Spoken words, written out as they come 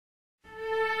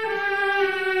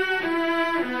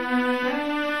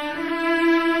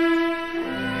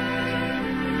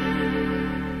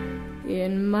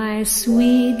my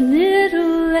sweet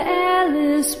little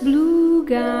Alice blue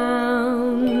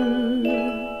gown.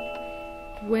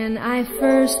 When I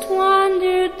first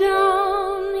wandered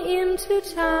down into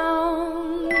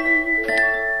town,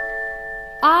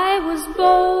 I was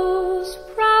both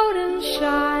proud and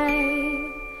shy,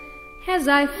 as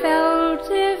I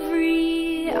felt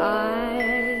every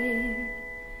eye.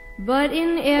 But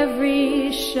in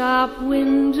every shop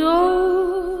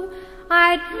window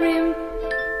I'd primp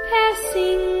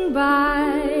passing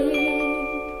by.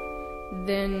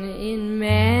 Then in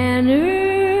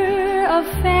manner of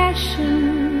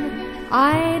fashion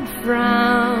I'd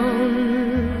frown,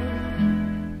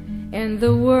 and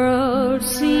the world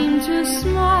seemed to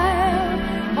smile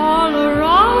all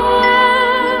around.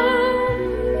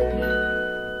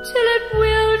 Till it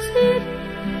wilted,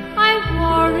 I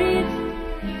wore it,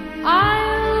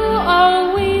 I'll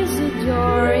always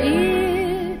adore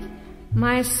it,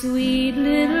 my sweet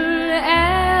little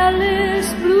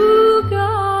Alice blue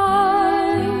gown.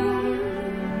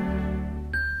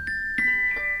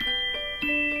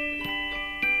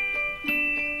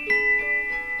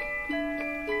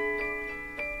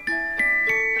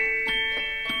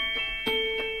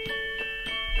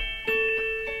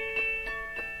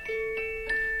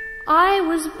 I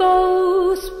was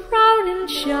both proud and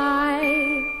shy,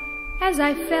 as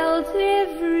I felt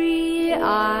every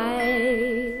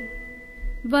eye.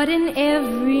 But in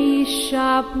every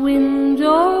shop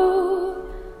window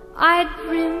I'd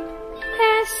print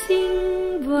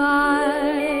passing by.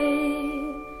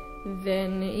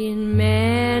 Then in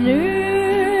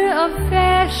manner of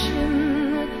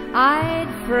fashion I'd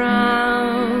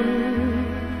frown,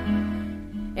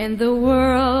 and the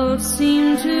world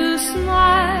seemed to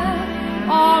smile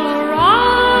all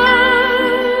around.